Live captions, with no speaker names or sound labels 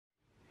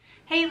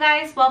Hey you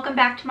guys, welcome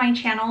back to my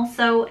channel.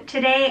 So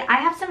today I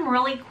have some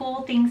really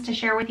cool things to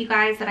share with you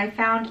guys that I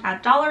found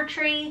at Dollar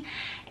Tree,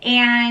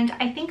 and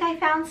I think I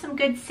found some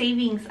good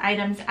savings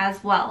items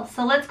as well.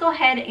 So let's go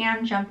ahead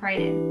and jump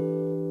right in.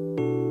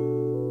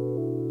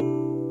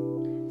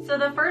 So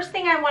the first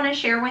thing I want to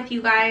share with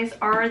you guys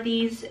are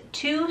these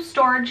two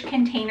storage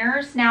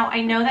containers. Now I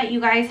know that you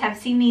guys have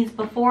seen these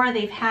before,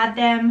 they've had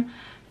them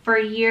for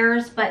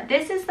years, but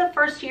this is the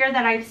first year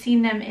that I've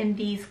seen them in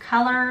these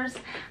colors.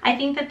 I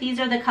think that these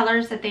are the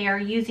colors that they are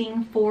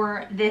using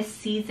for this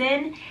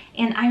season,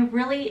 and I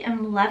really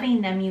am loving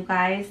them, you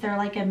guys. They're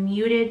like a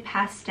muted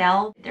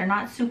pastel. They're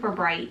not super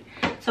bright.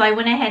 So I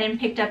went ahead and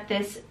picked up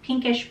this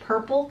pinkish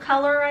purple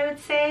color, I would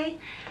say,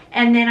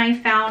 and then I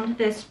found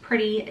this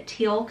pretty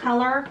teal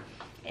color.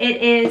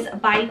 It is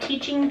by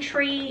Teaching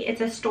Tree.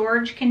 It's a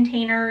storage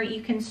container.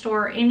 You can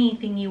store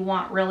anything you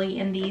want really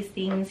in these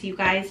things, you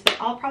guys. But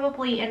I'll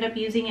probably end up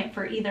using it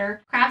for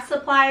either craft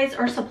supplies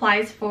or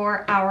supplies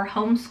for our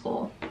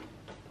homeschool.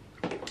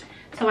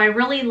 So I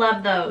really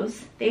love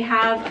those. They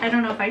have, I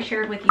don't know if I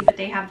shared with you, but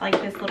they have like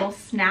this little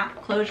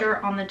snap closure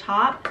on the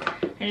top.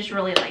 I just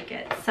really like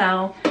it.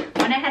 So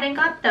went ahead and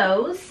got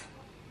those.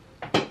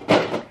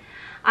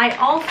 I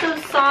also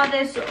saw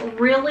this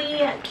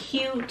really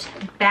cute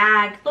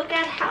bag. Look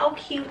at how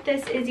cute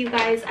this is, you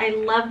guys. I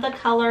love the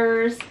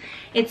colors.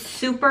 It's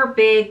super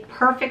big,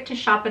 perfect to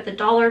shop at the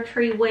Dollar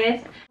Tree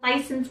with.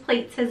 License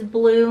plate says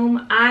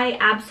Bloom. I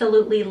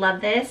absolutely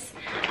love this.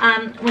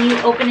 When you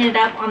open it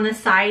up on the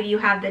side, you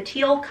have the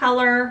teal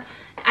color.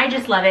 I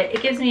just love it.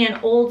 It gives me an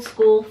old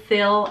school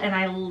feel, and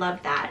I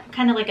love that.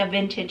 Kind of like a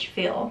vintage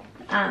feel.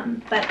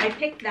 But I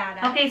picked that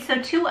up. Okay,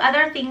 so two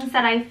other things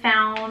that I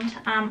found.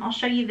 I'll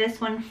show you this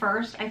one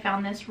first. I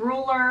found this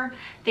ruler.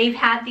 They've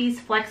had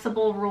these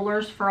flexible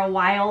rulers for a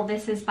while.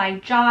 This is by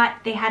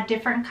Jot. They had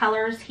different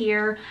colors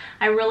here.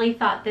 I really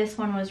thought this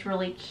one was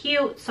really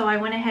cute, so I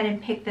went ahead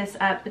and picked this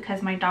up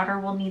because my daughter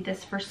will need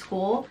this for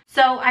school.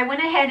 So I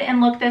went ahead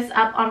and looked this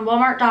up on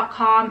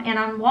Walmart.com, and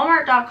on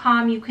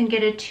Walmart.com you can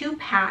get a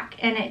 2-pack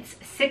and it's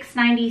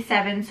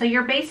 $6.97. So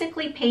you're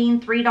basically paying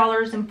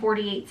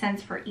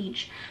 $3.48 for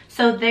each.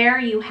 So there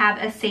you have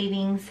a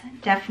savings,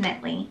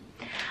 definitely.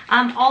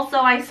 Also,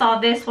 I saw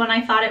this one.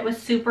 I thought it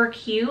was super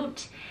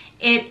cute.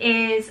 It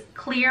is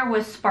clear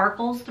with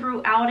sparkles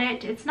throughout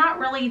it. It's not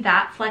really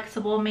that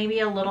flexible, maybe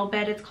a little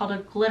bit. It's called a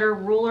glitter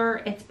ruler.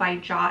 It's by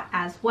Jot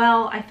as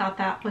well. I thought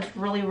that was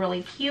really,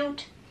 really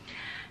cute.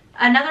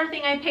 Another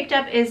thing I picked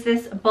up is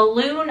this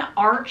balloon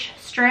arch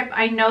strip.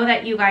 I know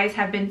that you guys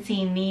have been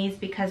seeing these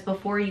because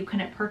before you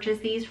couldn't purchase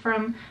these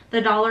from the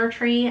Dollar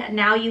Tree.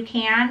 Now you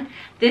can.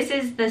 This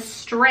is the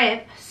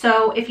strip.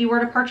 So if you were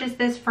to purchase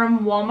this from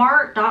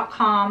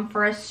Walmart.com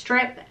for a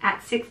strip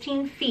at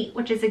 16 feet,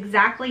 which is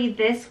exactly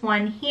this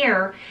one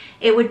here,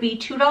 it would be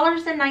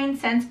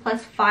 $2.09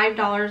 plus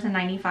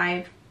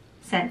 $5.95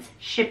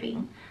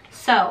 shipping.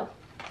 So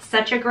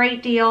such a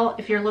great deal.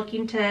 If you're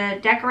looking to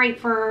decorate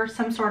for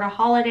some sort of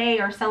holiday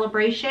or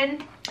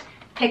celebration,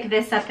 pick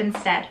this up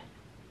instead.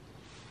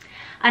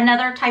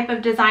 Another type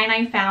of design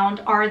I found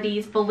are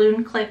these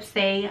balloon clips.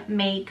 They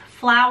make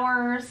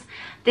flowers.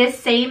 This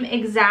same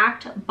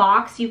exact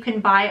box you can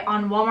buy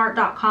on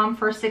Walmart.com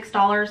for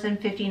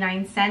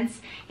 $6.59.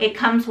 It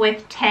comes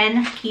with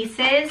 10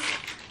 pieces.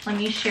 Let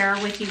me share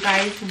with you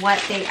guys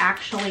what they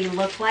actually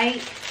look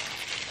like.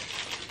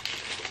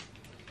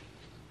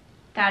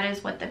 That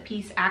is what the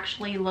piece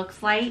actually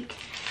looks like.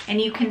 And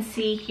you can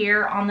see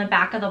here on the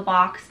back of the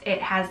box, it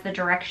has the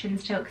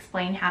directions to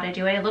explain how to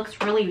do it. It looks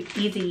really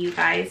easy, you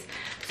guys.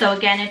 So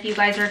again, if you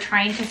guys are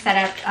trying to set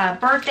up a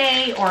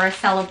birthday or a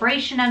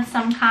celebration of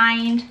some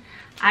kind,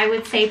 I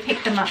would say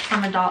pick them up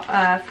from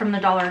the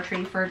Dollar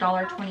Tree for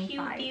 $1.25.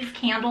 How cute these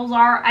candles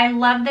are. I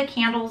love the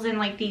candles in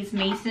like these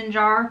mason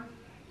jar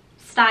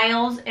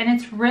styles,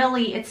 and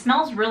it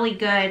smells really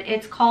good.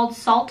 It's called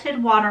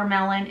Salted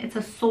Watermelon. It's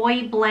a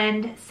soy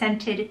blend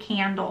scented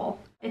candle.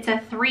 It's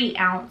a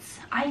 3-ounce.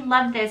 I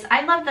love this.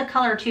 I love the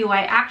color too.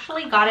 I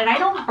actually got it. I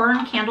don't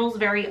burn candles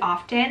very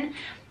often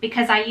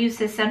because I use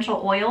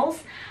essential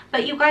oils,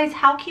 but you guys,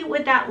 how cute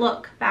would that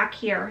look back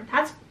here?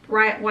 That's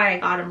right why I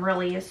got them,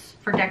 really, is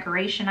for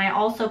decoration. I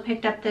also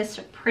picked up this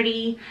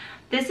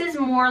this is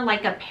more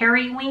like a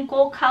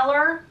periwinkle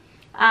color.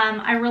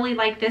 I really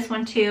like this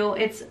one too.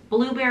 It's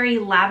blueberry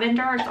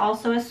lavender. It's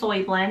also a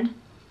soy blend.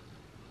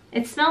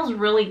 It smells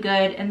really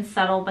good and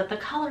subtle, but the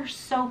color's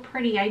so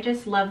pretty. I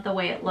just love the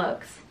way it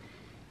looks.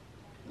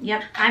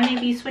 Yep, I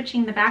may be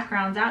switching the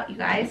backgrounds out, you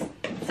guys.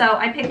 So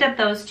I picked up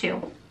those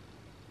two.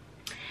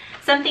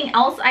 Something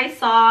else I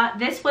saw,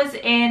 this was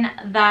in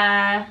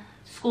the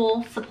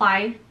school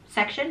supply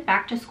section,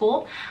 back to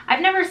school.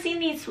 I've never seen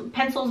these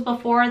pencils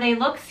before. They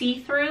look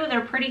see-through.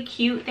 They're pretty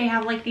cute. They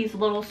have like these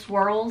little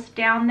swirls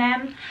down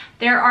them.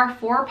 There are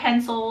 4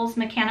 pencils,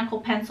 mechanical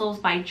pencils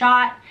by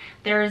Jot.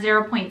 They're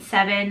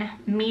 0.7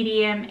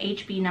 medium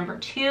HB number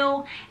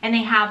 2, and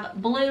they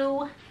have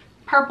blue,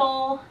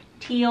 purple,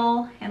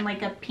 teal, and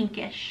like a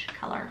pinkish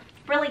color.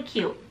 Really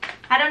cute.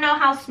 I don't know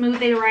how smooth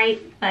they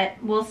write, but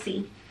we'll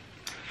see.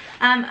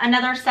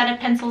 Another set of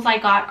pencils I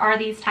got are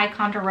these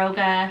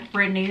Ticonderoga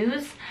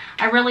Renews.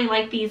 I really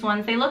like these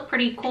ones. They look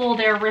pretty cool.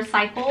 They're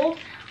recycled.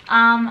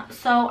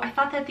 So I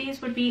thought that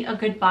these would be a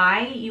good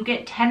buy. You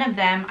get 10 of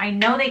them. I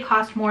know they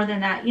cost more than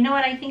that. You know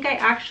what? I think I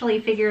actually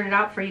figured it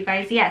out for you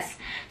guys. Yes.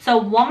 So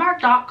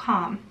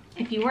Walmart.com,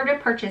 if you were to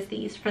purchase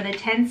these for the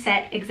 10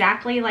 set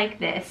exactly like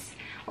this,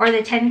 or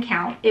the 10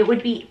 count, it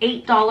would be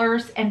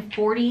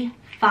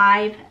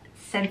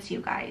 $8.45, you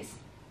guys.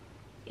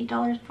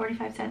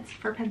 $8.45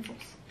 for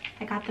pencils.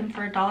 I got them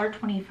for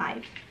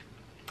 $1.25.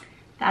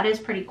 That is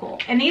pretty cool.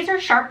 And these are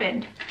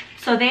sharpened,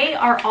 so they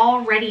are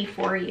all ready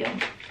for you.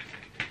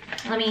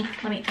 Let me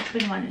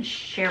open one and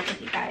share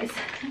with you guys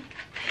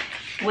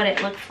what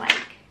it looks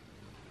like.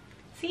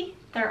 See,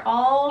 they're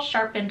all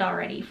sharpened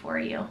already for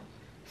you.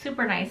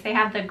 Super nice. They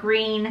have the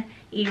green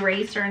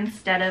eraser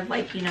instead of,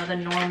 like, you know, the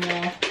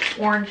normal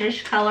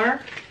orangish color.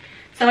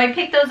 So I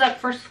picked those up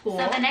for school.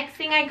 So the next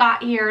thing I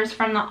got here is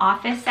from the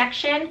office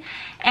section,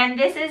 and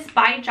this is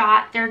by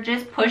Jot. They're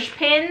just push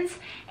pins,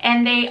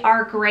 and they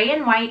are gray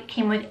and white,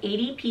 came with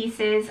 80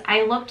 pieces.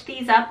 I looked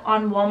these up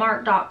on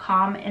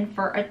Walmart.com, and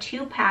for a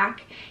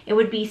 2-pack, it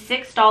would be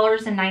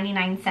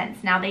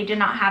 $6.99. Now, they did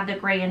not have the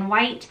gray and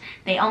white.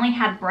 They only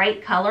had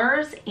bright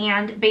colors,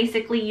 and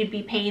basically you'd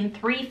be paying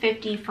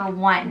 $3.50 for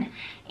one.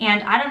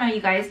 And I don't know,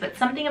 you guys, but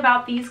something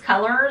about these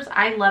colors,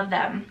 I love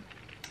them.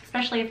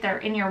 Especially if they're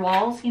in your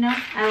walls, you know,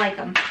 I like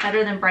them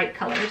better than bright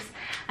colors.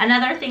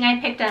 Another thing I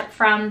picked up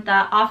from the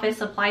office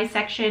supply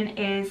section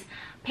is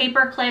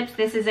paper clips.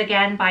 This is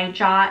again by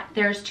Jot.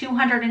 There's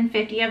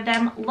 250 of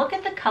them. Look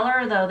at the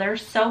color though. They're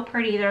so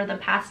pretty. They're the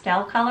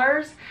pastel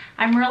colors.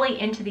 I'm really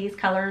into these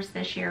colors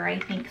this year, I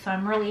think. So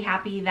I'm really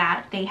happy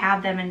that they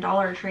have them in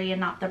Dollar Tree and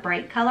not the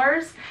bright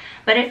colors.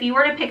 But if you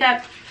were to pick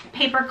up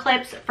paper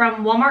clips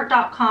from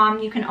Walmart.com,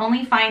 you can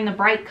only find the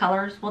bright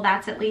colors. Well,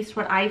 that's at least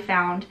what I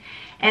found.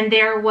 And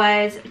there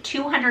was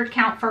 200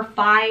 count for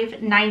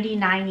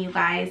 $5.99, you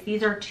guys.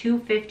 These are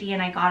 $2.50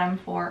 and I got them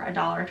for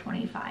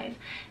 $1.25.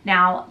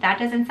 Now, that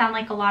doesn't sound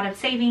like a lot of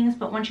savings,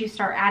 but once you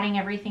start adding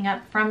everything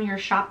up from your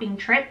shopping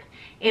trip,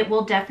 it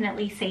will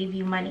definitely save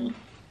you money.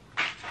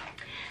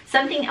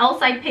 Something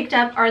else I picked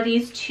up are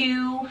these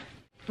two,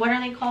 what are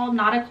they called?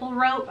 Nautical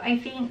rope, I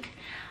think.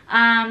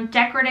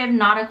 Decorative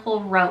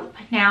nautical rope.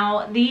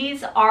 Now,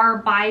 these are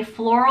by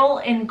Floral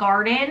and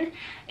Garden.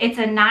 It's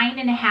a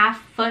 9.5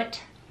 foot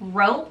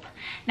rope.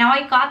 Now,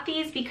 I got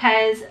these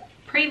because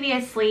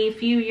previously, a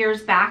few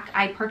years back,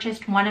 I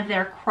purchased one of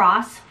their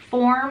cross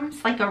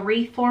forms, like a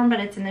wreath form, but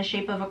it's in the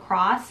shape of a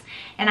cross.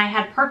 And I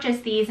had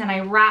purchased these and I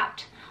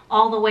wrapped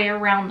all the way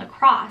around the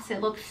cross.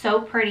 It looks so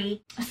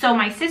pretty. So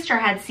my sister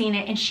had seen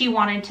it and she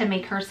wanted to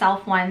make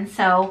herself one.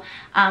 So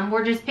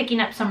we're just picking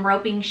up some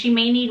roping. She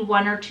may need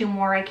 1 or 2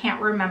 more, I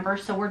can't remember.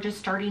 So we're just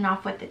starting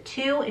off with the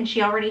 2, and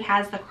she already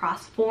has the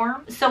cross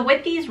form. So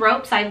with these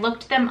ropes, I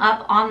looked them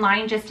up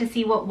online just to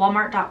see what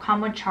Walmart.com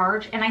would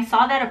charge, and I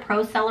saw that a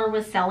pro seller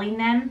was selling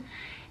them.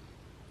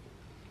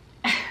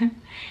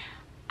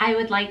 I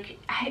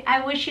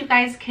wish you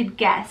guys could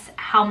guess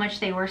how much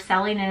they were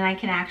selling and I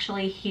can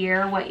actually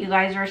hear what you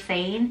guys are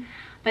saying.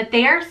 But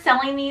they are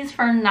selling these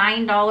for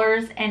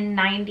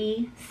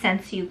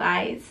 $9.90, you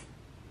guys.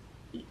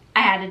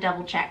 I had to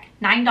double check.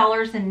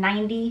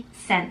 $9.90.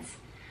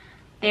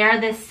 They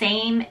are the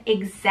same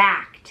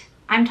exact.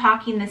 I'm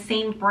talking the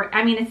same,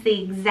 I mean, it's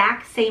the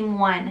exact same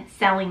one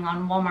selling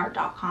on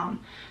Walmart.com.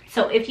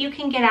 So if you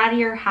can get out of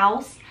your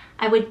house,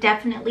 I would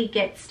definitely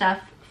get stuff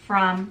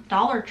from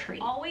Dollar Tree.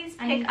 Always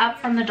pick up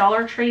from the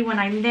Dollar Tree when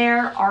I'm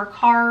there. Our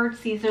cards,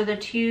 these are the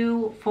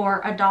 2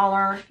 for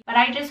 $1. But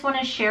I just want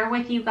to share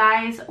with you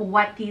guys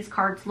what these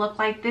cards look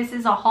like. This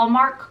is a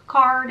Hallmark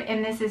card,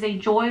 and this is a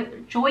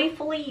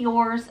Joyfully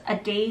Yours A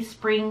Day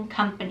Spring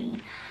Company.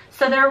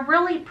 So they're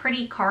really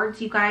pretty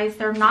cards, you guys.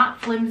 They're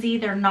not flimsy.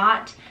 They're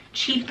not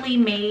cheaply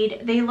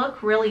made. They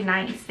look really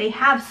nice. They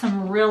have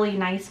some really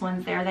nice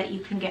ones there that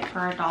you can get for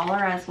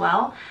 $1 as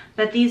well.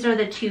 But these are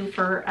the 2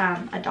 for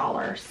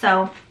 $1.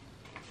 So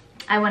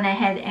I went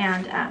ahead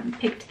and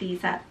picked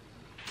these up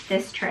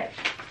this trip.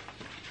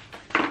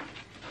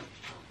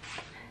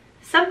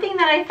 Something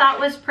that I thought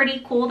was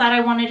pretty cool that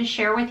I wanted to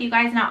share with you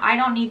guys. Now, I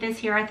don't need this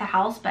here at the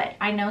house, but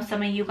I know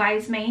some of you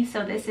guys may.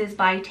 So this is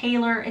by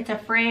Taylor. It's a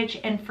fridge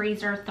and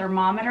freezer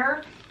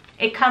thermometer.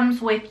 It comes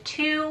with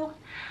 2.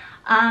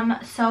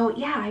 So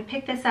yeah, I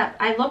picked this up.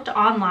 I looked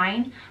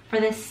online for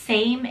the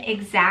same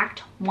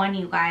exact one,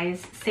 you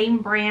guys. Same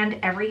brand,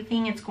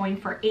 everything. It's going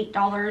for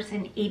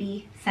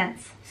 $8.80.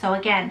 So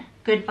again,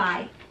 good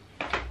buy.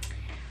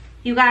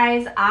 You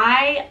guys,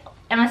 I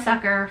am a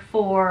sucker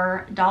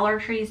for Dollar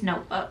Tree's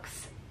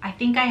notebooks. I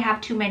think I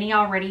have too many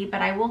already,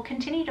 but I will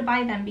continue to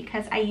buy them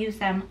because I use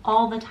them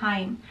all the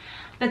time.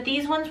 But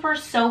these ones were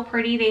so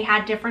pretty. They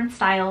had different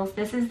styles.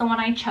 This is the one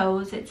I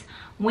chose. It's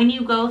When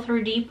You Go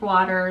Through Deep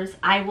Waters,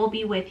 I Will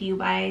Be With You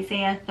by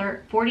Isaiah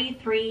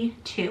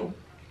 43:2.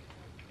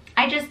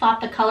 I just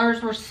thought the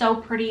colors were so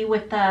pretty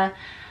with the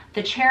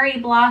cherry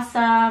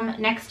blossom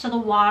next to the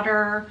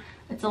water.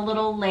 It's a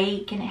little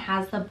lake and it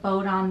has the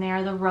boat on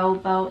there, the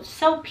rowboat.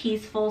 So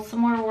peaceful,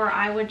 somewhere where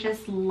I would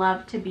just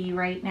love to be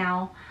right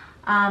now.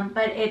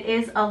 But it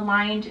is a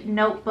lined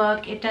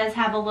notebook. It does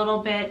have a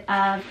little bit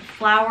of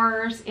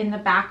flowers in the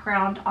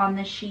background on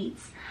the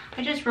sheets.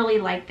 I just really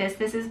like this.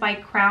 This is by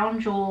Crown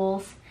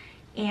Jewels.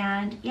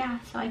 And yeah,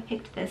 so I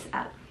picked this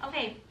up.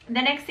 Okay,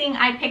 the next thing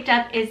I picked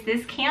up is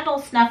this candle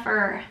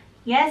snuffer.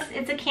 Yes,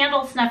 it's a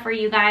candle snuffer,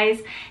 you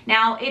guys.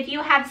 Now, if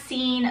you have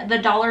seen the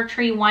Dollar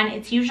Tree one,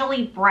 it's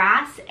usually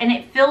brass and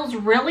it feels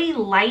really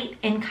light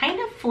and kind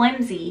of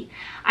flimsy.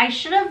 I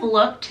should have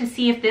looked to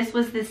see if this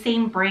was the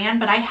same brand,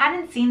 but I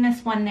hadn't seen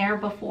this one there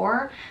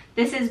before.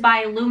 This is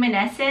by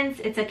Luminescence.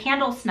 It's a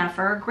candle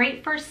snuffer,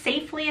 great for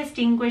safely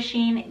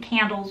extinguishing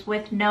candles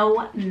with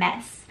no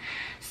mess.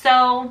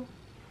 So,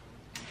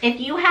 if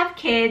you have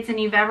kids and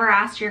you've ever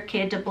asked your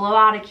kid to blow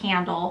out a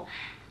candle,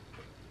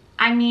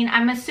 I mean,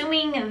 I'm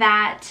assuming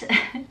that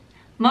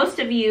most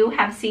of you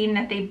have seen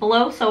that they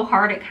blow so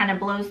hard it kind of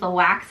blows the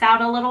wax out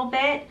a little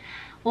bit.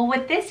 Well,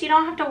 with this, you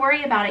don't have to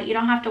worry about it. You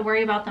don't have to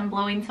worry about them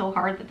blowing so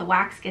hard that the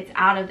wax gets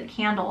out of the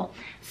candle.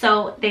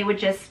 So they would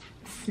just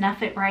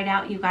snuff it right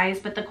out, you guys.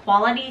 But the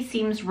quality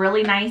seems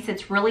really nice.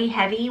 It's really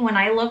heavy. When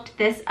I looked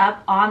this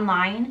up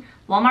online,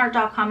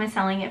 Walmart.com is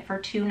selling it for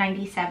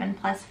 $2.97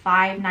 plus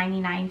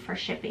 $5.99 for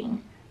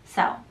shipping.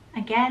 So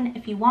again,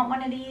 if you want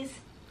one of these,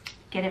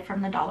 get it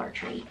from the Dollar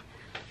Tree.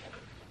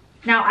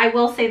 Now, I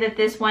will say that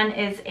this one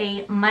is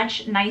a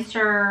much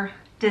nicer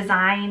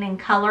design and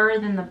color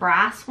than the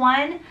brass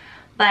one,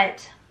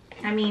 but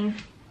I mean,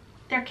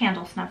 they're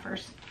candle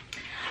snuffers.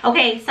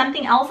 Okay,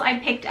 something else I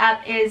picked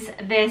up is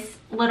this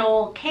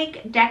little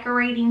cake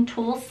decorating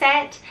tool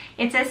set.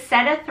 It's a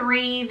set of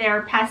 3.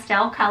 They're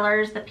pastel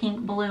colors, the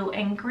pink, blue,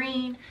 and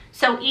green.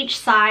 So each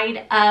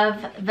side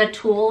of the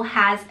tool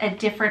has a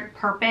different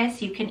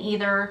purpose. You can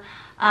either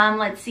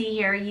let's see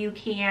here, you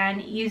can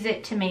use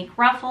it to make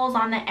ruffles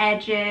on the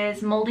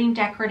edges, molding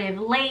decorative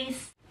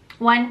lace.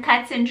 One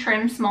cuts and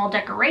trims small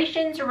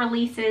decorations or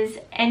releases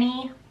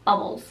any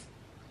bubbles.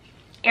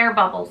 Air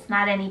bubbles,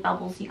 not any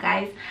bubbles, you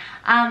guys.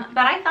 But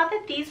I thought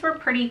that these were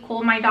pretty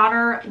cool. My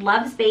daughter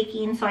loves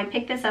baking, so I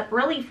picked this up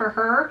really for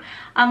her.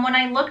 When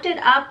I looked it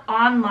up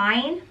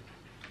online,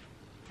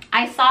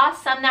 I saw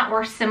some that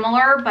were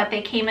similar, but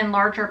they came in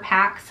larger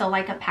packs, so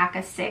like a pack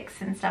of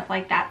 6 and stuff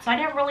like that. So I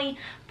didn't really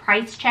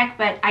price check,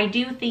 but I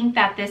do think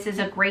that this is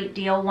a great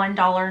deal,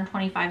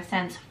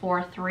 $1.25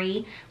 for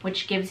 3,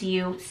 which gives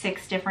you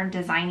 6 different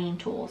designing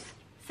tools.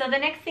 So the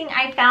next thing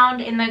I found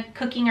in the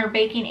cooking or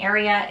baking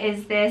area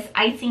is this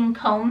icing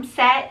comb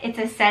set. It's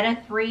a set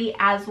of 3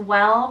 as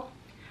well.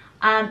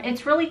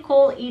 It's really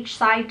cool. Each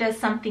side does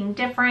something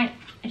different.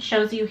 It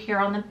shows you here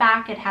on the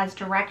back. It has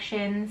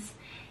directions.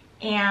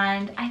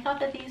 And I thought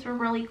that these were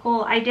really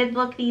cool. I did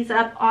look these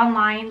up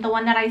online. The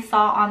one that I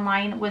saw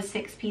online was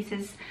 6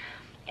 pieces.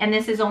 And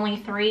this is only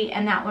 3,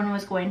 and that one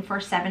was going for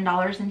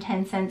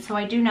 $7.10. So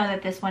I do know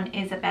that this one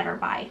is a better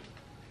buy.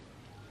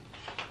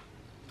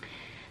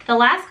 The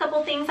last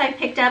couple things I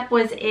picked up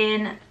was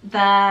in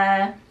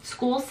the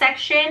school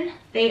section.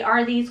 They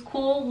are these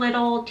cool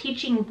little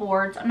teaching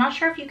boards. I'm not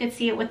sure if you could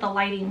see it with the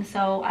lighting,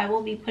 so I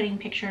will be putting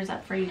pictures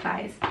up for you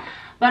guys.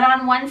 But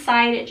on one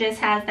side, it just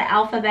has the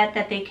alphabet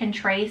that they can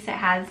trace. It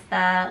has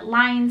the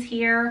lines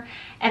here.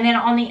 And then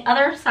on the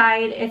other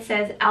side, it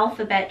says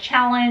Alphabet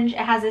Challenge. It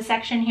has a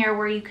section here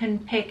where you can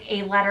pick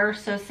a letter.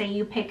 So say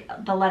you pick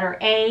the letter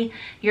A,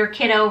 your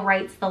kiddo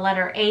writes the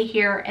letter A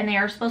here, and they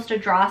are supposed to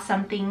draw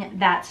something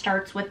that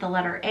starts with the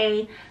letter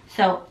A.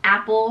 So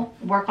apple,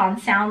 work on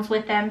sounds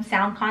with them,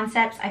 sound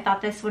concepts. I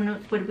thought this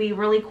one would be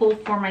really cool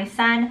for my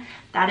son.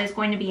 That is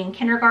going to be in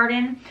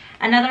kindergarten.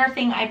 Another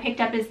thing I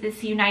picked up is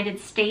this United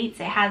States.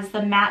 It has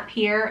the map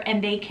here,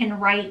 and they can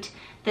write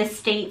the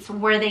states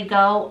where they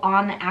go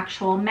on the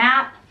actual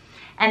map.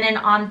 And then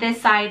on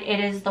this side, it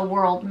is the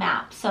world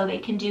map. So they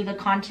can do the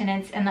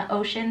continents and the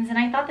oceans. And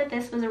I thought that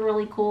this was a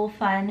really cool,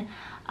 fun,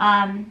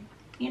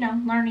 you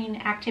know,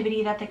 learning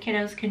activity that the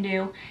kiddos can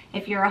do.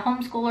 If you're a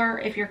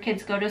homeschooler, if your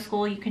kids go to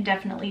school, you can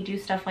definitely do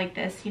stuff like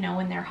this, you know,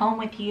 when they're home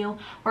with you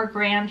or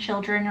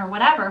grandchildren or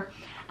whatever.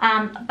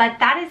 But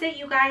that is it,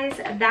 you guys.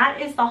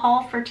 That is the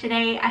haul for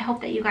today. I hope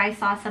that you guys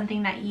saw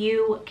something that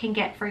you can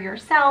get for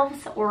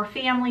yourselves or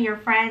family or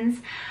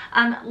friends.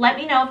 Let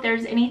me know if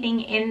there's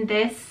anything in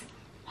this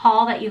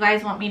haul that you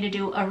guys want me to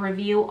do a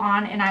review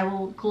on, and I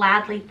will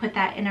gladly put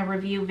that in a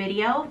review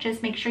video.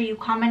 Just make sure you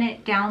comment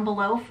it down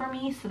below for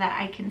me so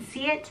that I can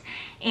see it,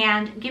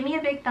 and give me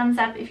a big thumbs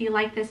up if you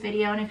like this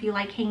video and if you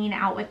like hanging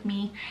out with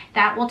me.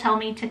 That will tell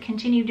me to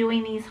continue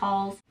doing these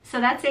hauls. So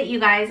that's it, you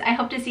guys. I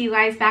hope to see you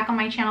guys back on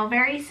my channel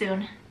very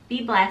soon.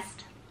 Be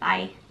blessed.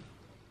 Bye.